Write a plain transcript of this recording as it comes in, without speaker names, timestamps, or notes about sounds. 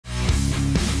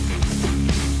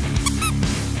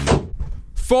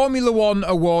Formula One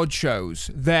award shows.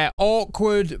 They're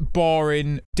awkward,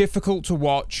 boring, difficult to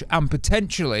watch, and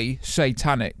potentially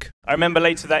satanic. I remember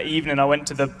later that evening I went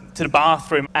to the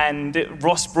bathroom and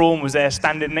Ross Brawn was there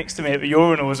standing next to me at the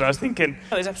urinals. I was thinking,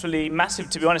 oh, it's absolutely massive,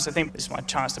 to be honest. I think this is my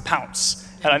chance to pounce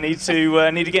and I need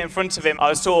to get in front of him. I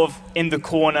was sort of in the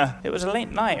corner. It was a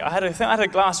late night. I had a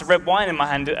glass of red wine in my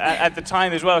hand at the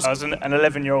time as well. I was an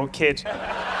 11-year-old kid.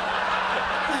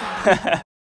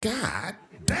 God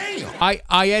damn.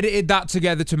 I edited that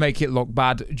together to make it look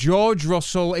bad. George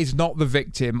Russell is not the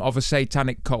victim of a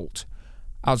satanic cult,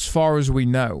 as far as we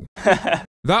know.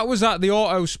 That was at the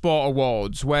Autosport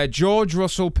Awards, where George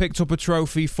Russell picked up a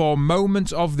trophy for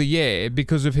Moment of the Year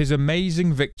because of his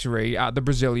amazing victory at the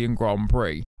Brazilian Grand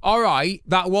Prix. Alright,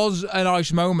 that was a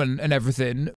nice moment and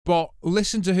everything, but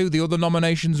listen to who the other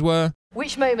nominations were.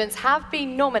 Which moments have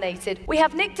been nominated? We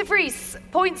have Nick de Vries,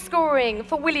 point scoring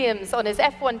for Williams on his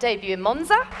F1 debut in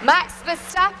Monza. Max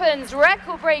Verstappen's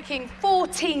record-breaking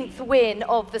 14th win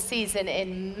of the season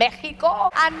in Mexico.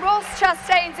 And Ross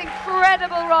Chastain's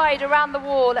incredible ride around the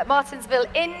wall at Martinsville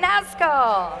in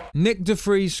NASCAR. Nick de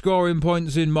Vries scoring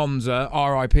points in Monza,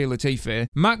 R.I.P. Latifi.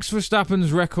 Max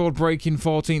Verstappen's record-breaking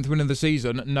 14th win of the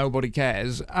season, nobody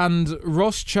cares. And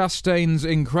Ross Chastain's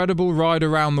incredible ride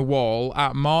around the wall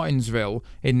at Martinsville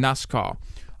in NASCAR.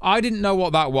 I didn't know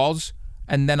what that was,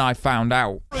 and then I found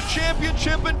out. A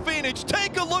championship in Phoenix.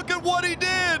 Take a look at what he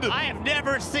did. I have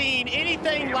never seen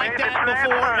anything like that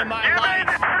before in my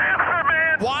life.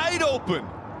 Wide open,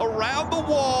 around the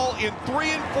wall in 3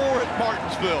 and 4 at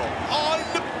Martinsville.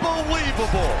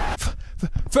 Unbelievable.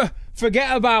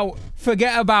 Forget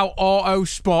about Auto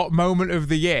Sport Moment of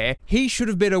the Year. He should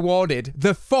have been awarded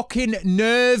the fucking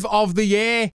Nerve of the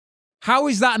Year. How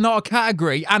is that not a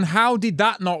category, and how did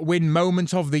that not win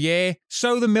Moment of the Year?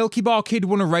 So the Milky Bar Kid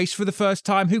won a race for the first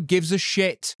time, who gives a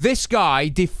shit? This guy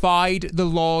defied the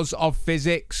laws of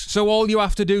physics. So all you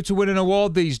have to do to win an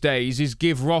award these days is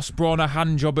give Ross Brawn a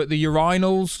handjob at the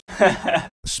urinals.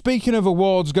 Speaking of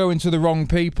awards going to the wrong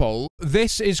people,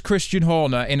 this is Christian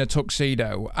Horner in a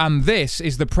tuxedo, and this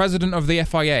is the president of the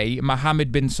FIA,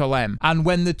 Mohammed bin Salem. And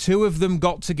when the two of them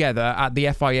got together at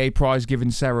the FIA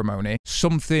prize-giving ceremony,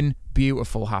 something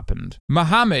beautiful happened.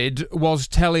 Mohammed was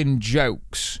telling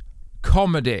jokes,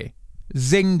 comedy,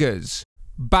 zingers,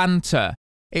 banter.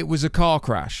 It was a car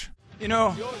crash. You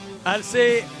know, I'll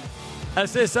say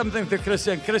something to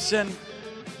Christian. Christian,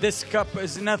 this cup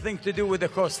is nothing to do with the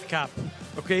cost cap,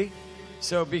 okay?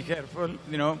 So be careful,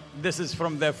 you know, this is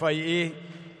from the FIA,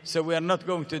 so we are not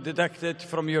going to deduct it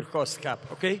from your cost cap,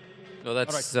 okay? No,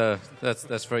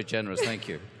 that's very generous, thank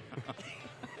you.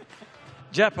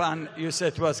 Japan, you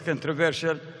said was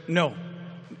controversial. No,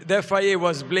 the FIA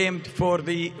was blamed for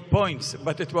the points,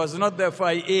 but it was not the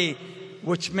FIA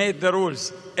which made the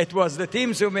rules. It was the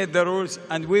teams who made the rules,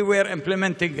 and we were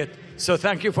implementing it. So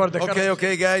thank you for the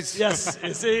Okay, guys. Yes,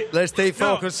 you see? Let's stay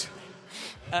focused.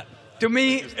 No. To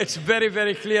me, it's very,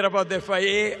 very clear about the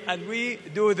FIA, and we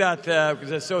do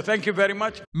that. So thank you very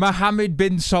much. Mohammed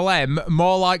bin Salem,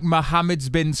 more like Mohammed's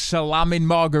been salamming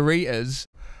margaritas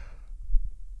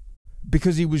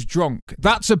because he was drunk.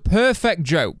 That's a perfect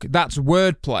joke. That's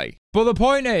wordplay. But the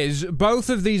point is, both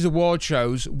of these award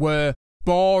shows were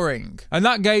boring. And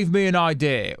that gave me an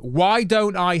idea. Why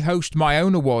don't I host my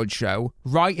own award show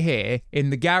right here in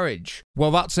the garage?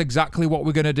 Well, that's exactly what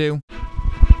we're going to do.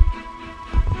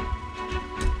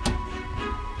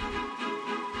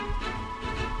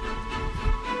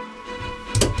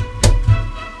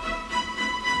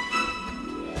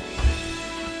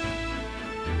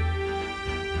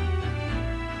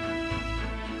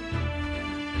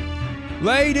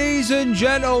 Ladies and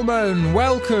gentlemen,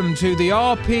 welcome to the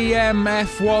RPM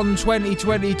F1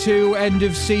 2022 end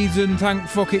of season, thank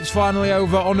fuck it's finally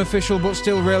over, unofficial but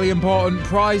still really important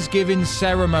prize giving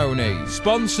ceremony.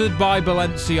 Sponsored by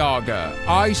Balenciaga.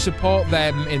 I support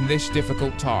them in this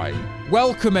difficult time.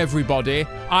 Welcome everybody,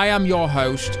 I am your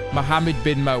host, Mohammed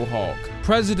bin Mohawk,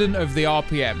 president of the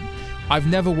RPM. I've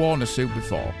never worn a suit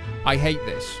before. I hate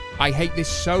this. I hate this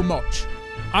so much.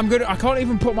 I can't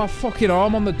even put my fucking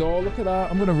arm on the door, look at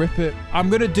that, I'm gonna rip it. I'm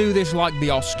gonna do this like the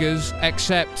Oscars,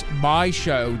 except my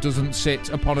show doesn't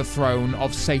sit upon a throne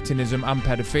of Satanism and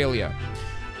pedophilia.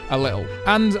 A little.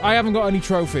 And I haven't got any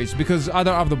trophies, because I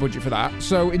don't have the budget for that,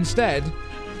 so instead,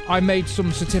 I made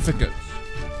some certificates.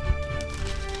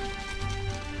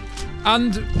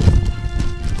 And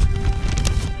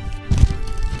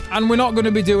we're not going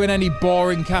to be doing any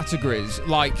boring categories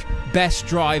like Best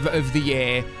Driver of the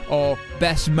Year or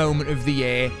Best Moment of the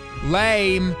Year.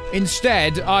 Lame.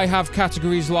 Instead, I have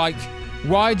categories like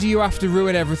Why Do You Have to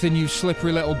Ruin Everything, You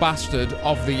Slippery Little Bastard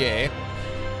of the Year.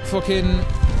 Fucking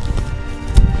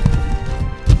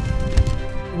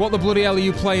What the bloody hell are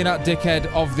you playing at, dickhead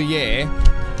of the year?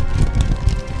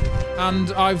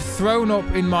 And I've thrown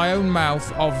up in my own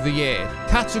mouth of the year.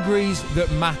 Categories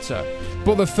that matter.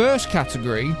 But the first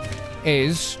category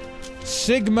is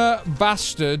Sigma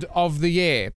Bastard of the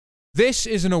Year. This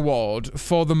is an award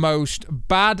for the most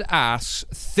badass,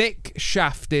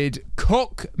 thick-shafted,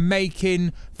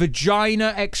 cock-making,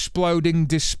 vagina-exploding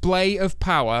display of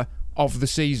power of the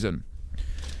season.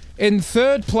 In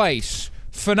third place,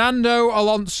 Fernando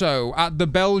Alonso at the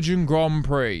Belgian Grand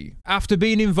Prix. After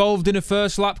being involved in a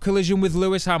first-lap collision with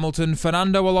Lewis Hamilton,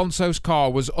 Fernando Alonso's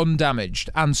car was undamaged,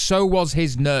 and so was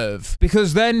his nerve.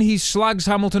 Because then he slags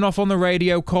Hamilton off on the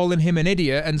radio, calling him an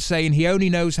idiot and saying he only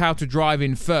knows how to drive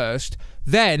in first.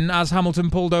 Then, as Hamilton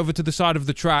pulled over to the side of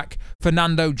the track,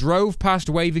 Fernando drove past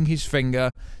waving his finger,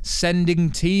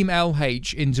 sending Team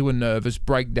LH into a nervous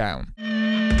breakdown. What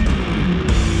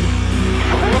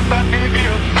an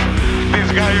idiot! This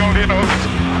guy only knows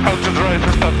how to drive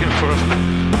Verstappen first.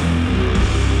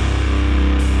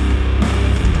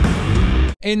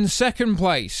 In second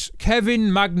place,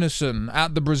 Kevin Magnussen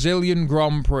at the Brazilian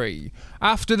Grand Prix.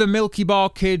 After the Milky Bar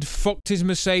kid fucked his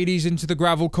Mercedes into the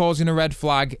gravel causing a red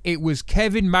flag, it was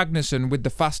Kevin Magnussen with the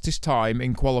fastest time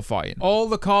in qualifying. All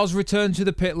the cars returned to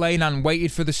the pit lane and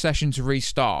waited for the session to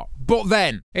restart. But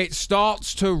then, it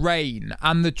starts to rain,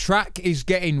 and the track is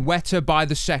getting wetter by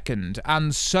the second,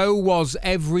 and so was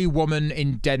every woman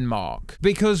in Denmark.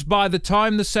 Because by the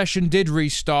time the session did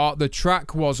restart, the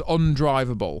track was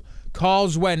undrivable.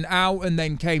 Cars went out and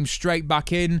then came straight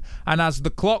back in, and as the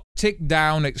clock ticked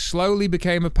down, it slowly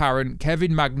became apparent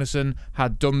Kevin Magnussen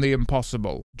had done the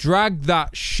impossible. Dragged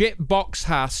that shitbox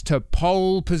Haas to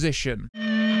pole position.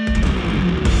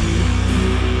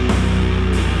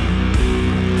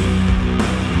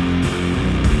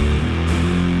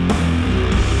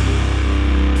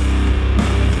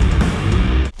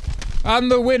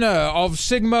 And the winner of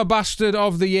Sigma Bastard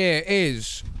of the Year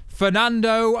is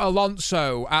Fernando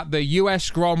Alonso at the US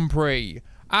Grand Prix.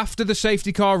 After the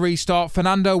safety car restart,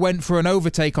 Fernando went for an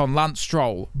overtake on Lance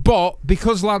Stroll. But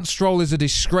because Lance Stroll is a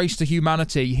disgrace to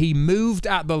humanity, he moved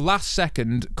at the last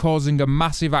second, causing a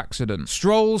massive accident.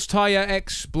 Stroll's tyre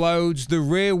explodes, the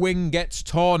rear wing gets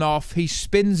torn off, he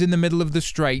spins in the middle of the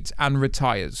straight and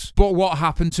retires. But what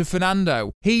happened to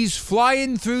Fernando? He's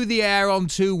flying through the air on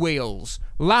two wheels,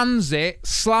 lands it,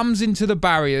 slams into the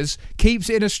barriers, keeps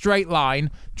it in a straight line,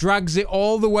 drags it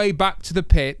all the way back to the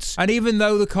pits, and even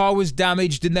though the car was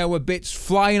damaged and there were bits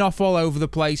flying off all over the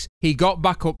place, he got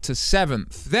back up to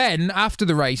 7th. Then, after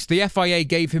the race, the FIA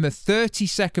gave him a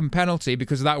 30-second penalty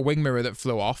because of that wing mirror that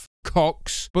flew off.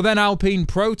 Cocks. But then Alpine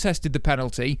protested the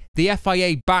penalty, the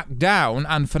FIA backed down,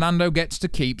 and Fernando gets to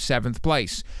keep 7th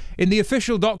place. In the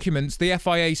official documents, the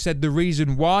FIA said the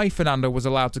reason why Fernando was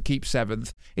allowed to keep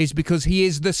 7th is because he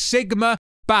is the Sigma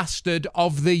Bastard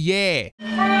of the Year.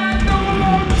 Fernando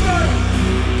Alonso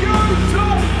goes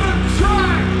off the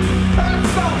track.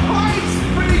 That's a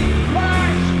high-speed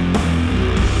crash.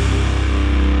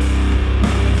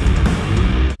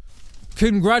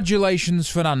 Congratulations,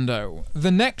 Fernando.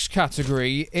 The next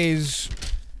category is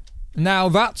Now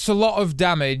That's a Lot of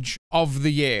Damage of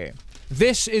the Year.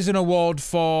 This is an award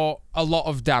for a lot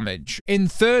of damage. In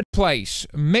third place,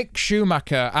 Mick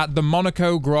Schumacher at the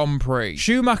Monaco Grand Prix.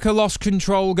 Schumacher lost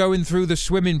control going through the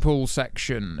swimming pool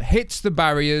section, hits the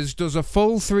barriers, does a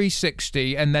full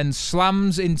 360 and then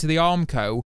slams into the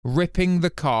Armco, ripping the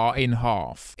car in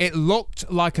half. It looked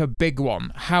like a big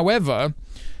one. However,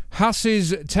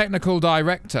 Haas's technical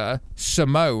director,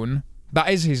 Simone, that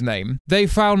is his name, they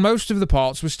found most of the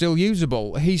parts were still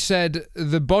usable. He said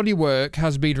the bodywork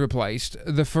has been replaced,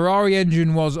 the Ferrari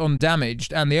engine was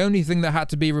undamaged, and the only thing that had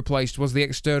to be replaced was the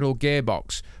external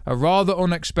gearbox. A rather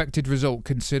unexpected result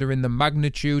considering the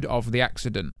magnitude of the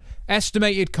accident.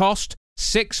 Estimated cost,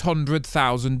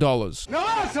 $600,000. No,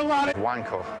 that's a lot of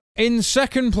wanko. In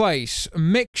second place,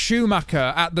 Mick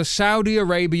Schumacher at the Saudi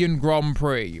Arabian Grand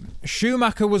Prix.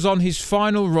 Schumacher was on his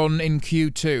final run in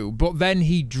Q2, but then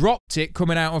he dropped it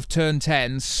coming out of turn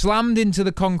 10, slammed into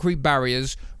the concrete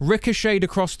barriers, ricocheted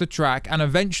across the track, and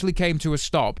eventually came to a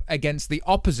stop against the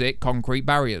opposite concrete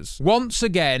barriers, once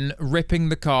again ripping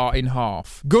the car in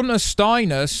half. Gunter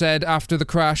Steiner said after the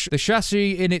crash, the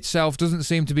chassis in itself doesn't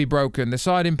seem to be broken, the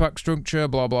side impact structure,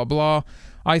 blah blah blah.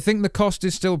 I think the cost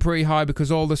is still pretty high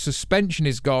because all the suspension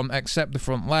is gone except the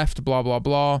front left, blah blah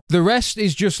blah. The rest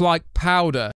is just like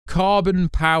powder, carbon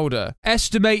powder.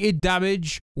 Estimated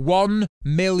damage, $1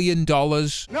 million.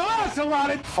 No, that's a lot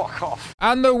of fuck off.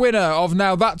 And the winner of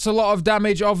Now That's a Lot of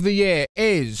Damage of the Year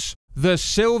is The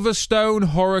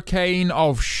Silverstone Hurricane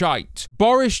of Shite.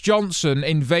 Boris Johnson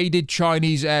invaded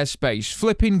Chinese airspace,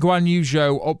 flipping Guan Yu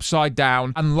Zhou upside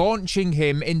down and launching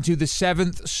him into the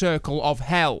 7th circle of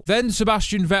hell. Then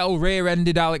Sebastian Vettel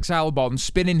rear-ended Alex Albon,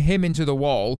 spinning him into the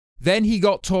wall. Then he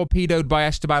got torpedoed by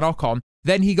Esteban Ocon.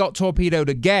 Then he got torpedoed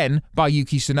again by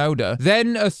Yuki Tsunoda.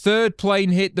 Then a third plane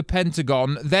hit the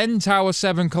Pentagon. Then Tower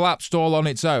 7 collapsed all on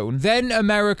its own. Then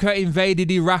America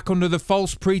invaded Iraq under the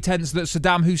false pretense that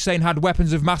Saddam Hussein had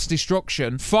weapons of mass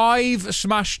destruction. 5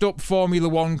 smashed up Formula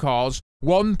 1 cars.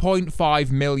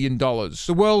 $1.5 million.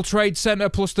 The World Trade Center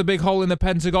plus the big hole in the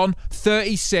Pentagon,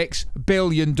 $36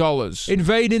 billion.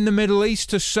 Invading the Middle East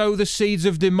to sow the seeds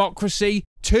of democracy,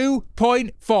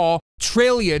 $2.4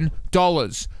 trillion.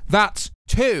 That's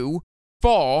 2,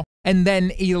 4, and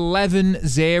then 11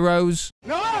 zeros.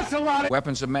 No, that's a lot of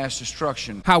weapons of mass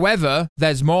destruction. However,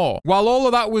 there's more. While all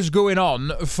of that was going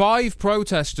on, 5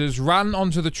 protesters ran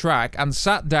onto the track and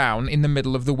sat down in the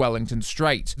middle of the Wellington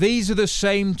Strait. These are the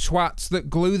same twats that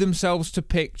glue themselves to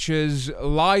pictures,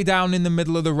 lie down in the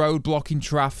middle of the road blocking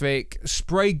traffic,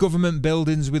 spray government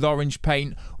buildings with orange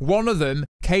paint. One of them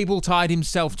cable-tied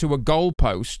himself to a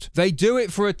goalpost. They do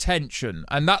it for attention,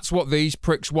 and that's what these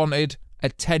pricks wanted.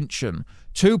 Attention.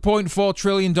 $2.4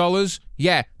 trillion?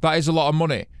 Yeah, that is a lot of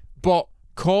money. But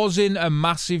causing a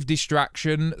massive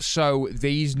distraction so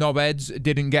these knobheads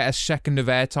didn't get a second of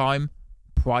airtime?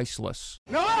 Priceless.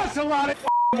 No, that's a lot of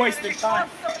wasting time.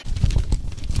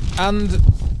 And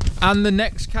the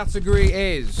next category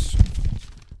is...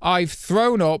 I've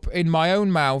thrown up in my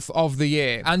own mouth of the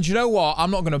year. And you know what? I'm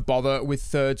not going to bother with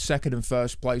 3rd, 2nd, and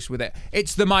 1st place with it.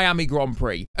 It's the Miami Grand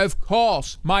Prix. Of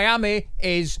course, Miami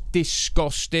is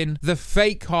disgusting. The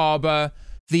fake harbour,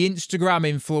 the Instagram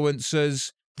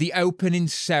influencers, the opening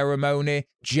ceremony,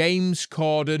 James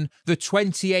Corden, the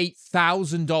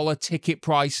 $28,000 ticket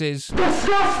prices.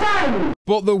 Disgusting!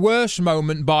 But the worst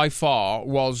moment by far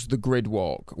was the grid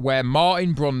walk, where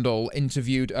Martin Brundle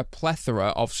interviewed a plethora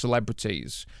of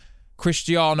celebrities.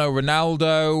 Cristiano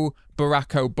Ronaldo, Barack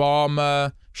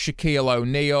Obama, Shaquille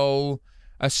O'Neal,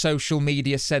 a social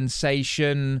media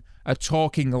sensation, a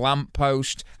talking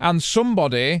lamppost, and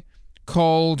somebody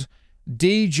called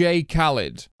DJ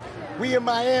Khaled. We in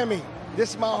Miami.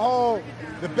 This is my home,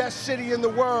 the best city in the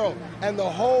world, and the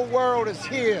whole world is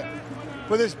here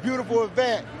for this beautiful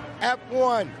event.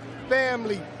 F1,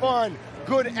 family, fun,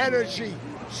 good energy,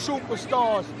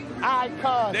 superstars,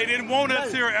 icons. They didn't want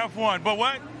us here at F1, but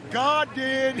what? God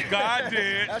did. God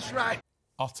did. That's right.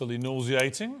 Utterly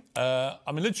nauseating. I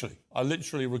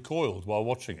literally recoiled while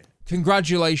watching it.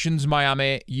 Congratulations,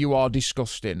 Miami, you are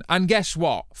disgusting. And guess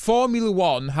what? Formula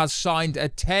 1 has signed a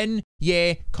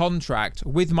 10-year contract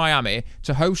with Miami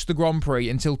to host the Grand Prix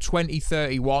until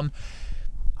 2031.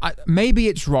 Maybe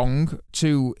it's wrong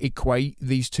to equate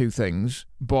these two things,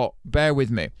 but bear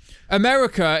with me.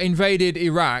 America invaded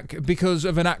Iraq because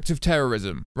of an act of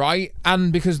terrorism, right?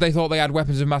 And because they thought they had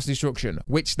weapons of mass destruction,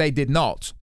 which they did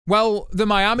not. Well, the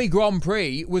Miami Grand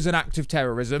Prix was an act of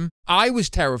terrorism. I was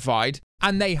terrified,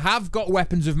 and they have got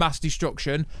weapons of mass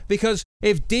destruction because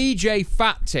if DJ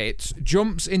Fat Tits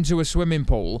jumps into a swimming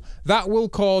pool, that will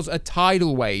cause a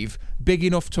tidal wave big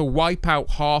enough to wipe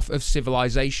out half of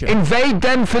civilization. Invade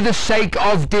them for the sake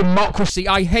of democracy.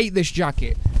 I hate this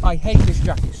jacket. I hate this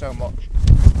jacket so much.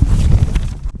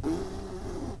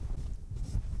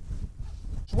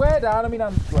 Swear down, I mean,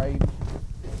 I'm brave.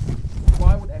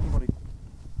 Why would anybody...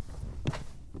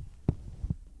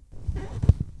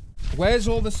 Where's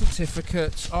all the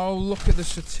certificates? Oh, look at the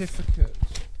certificates.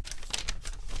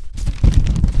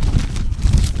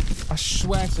 I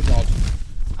swear to God.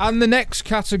 And the next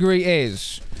category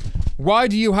is, why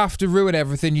do you have to ruin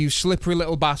everything, you slippery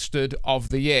little bastard of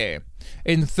the year?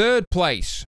 In 3rd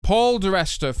place, Paul di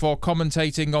Resta for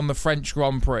commentating on the French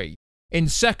Grand Prix. In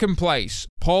 2nd place,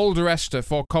 Paul di Resta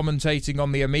for commentating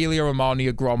on the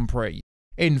Emilia-Romagna Grand Prix.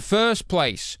 In 1st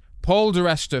place, Paul di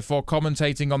Resta for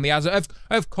commentating on the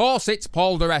Of course it's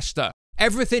Paul di Resta.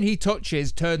 Everything he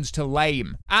touches turns to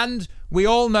lame. And we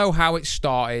all know how it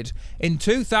started. In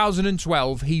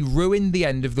 2012, he ruined the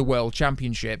end of the World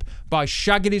Championship by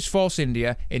shagging his Force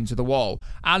India into the wall.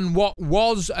 And what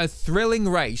was a thrilling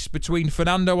race between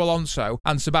Fernando Alonso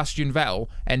and Sebastian Vettel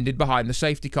ended behind the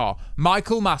safety car.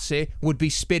 Michael Masi would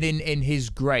be spinning in his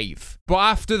grave. But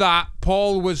after that,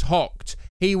 Paul was hooked.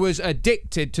 He was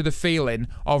addicted to the feeling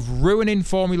of ruining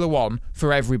Formula 1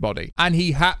 for everybody. And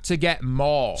he had to get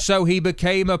more. So he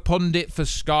became a pundit for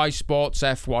Sky Sports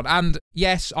F1. And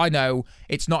yes, I know,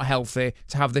 it's not healthy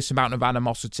to have this amount of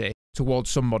animosity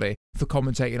towards somebody for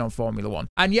commentating on Formula 1.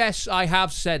 And yes, I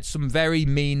have said some very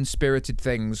mean-spirited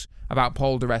things about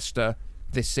Paul di Resta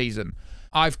this season.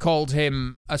 I've called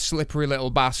him a slippery little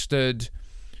bastard,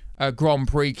 a Grand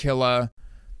Prix killer,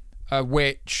 a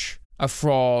witch, a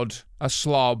fraud, a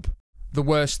slob, the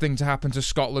worst thing to happen to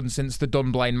Scotland since the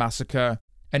Dunblane massacre,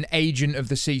 an agent of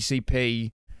the CCP,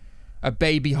 a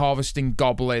baby harvesting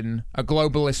goblin, a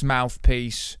globalist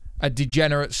mouthpiece, a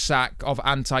degenerate sack of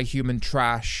anti-human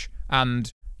trash,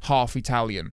 and half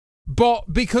Italian.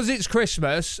 But because it's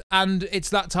Christmas, and it's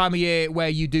that time of year where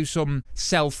you do some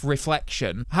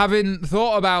self-reflection, having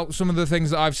thought about some of the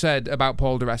things that I've said about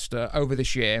Paul di Resta over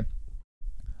this year,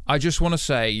 I just want to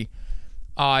say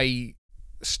I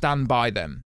stand by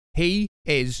them. He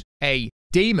is a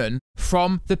demon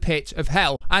from the pit of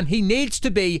hell, and he needs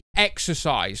to be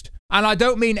exorcised. And I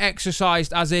don't mean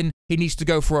exorcised as in he needs to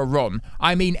go for a run.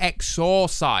 I mean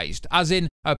exorcised, as in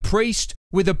a priest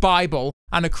with a Bible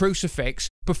and a crucifix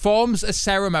performs a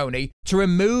ceremony to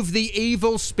remove the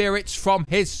evil spirits from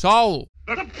his soul.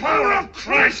 The power of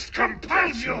Christ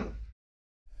compels you!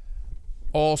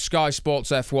 Or Sky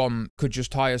Sports F1 could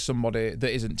just hire somebody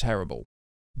that isn't terrible.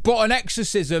 But an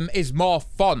exorcism is more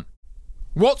fun.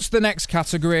 What's the next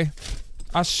category?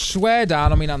 I swear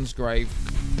down on my nan's grave.